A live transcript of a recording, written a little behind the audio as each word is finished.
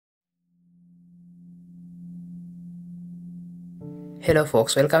Hello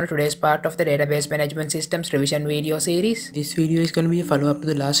folks, welcome to today's part of the database management systems revision video series. This video is going to be a follow-up to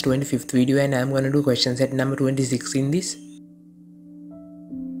the last 25th video and I'm going to do question set number 26 in this.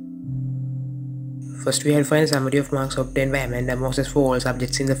 First we have to find a summary of marks obtained by Amanda Moses for all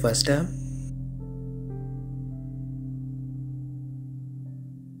subjects in the first term.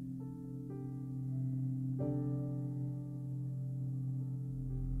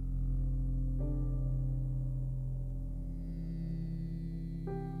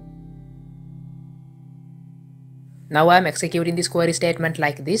 Now I am executing this query statement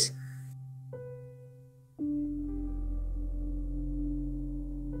like this.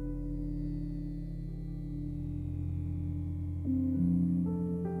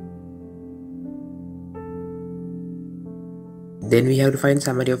 Then we have to find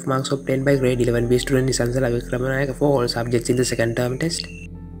summary of marks obtained by grade 11B student Nisansala Vikramanayaka for all subjects in the second term test.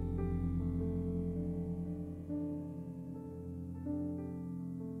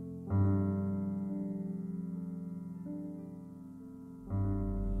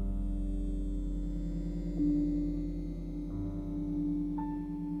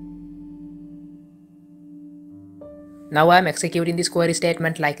 Now I am executing this query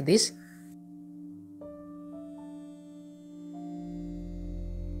statement like this.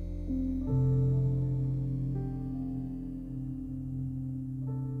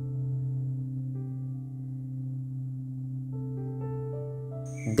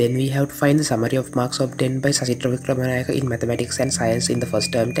 Then we have to find the summary of marks obtained by Sasitra Vikramanayaka in mathematics and science in the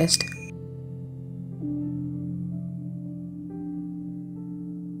first term test.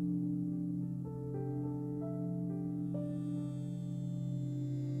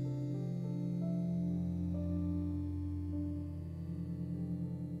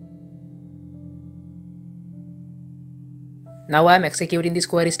 Now I am executing this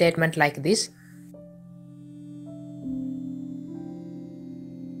query statement like this.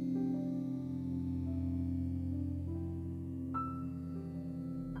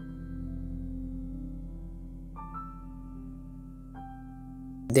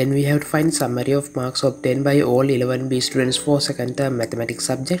 Then we have to find summary of marks obtained by all 11B students for second term mathematics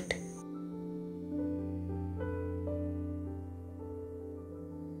subject.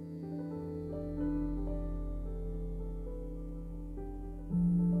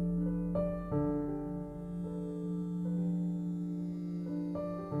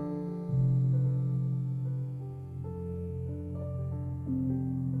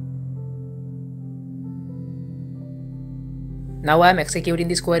 Now I am executing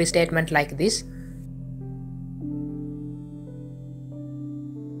this query statement like this.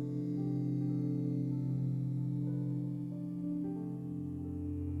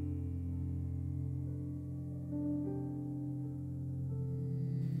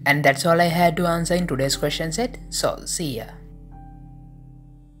 And that's all I had to answer in today's question set. So see ya.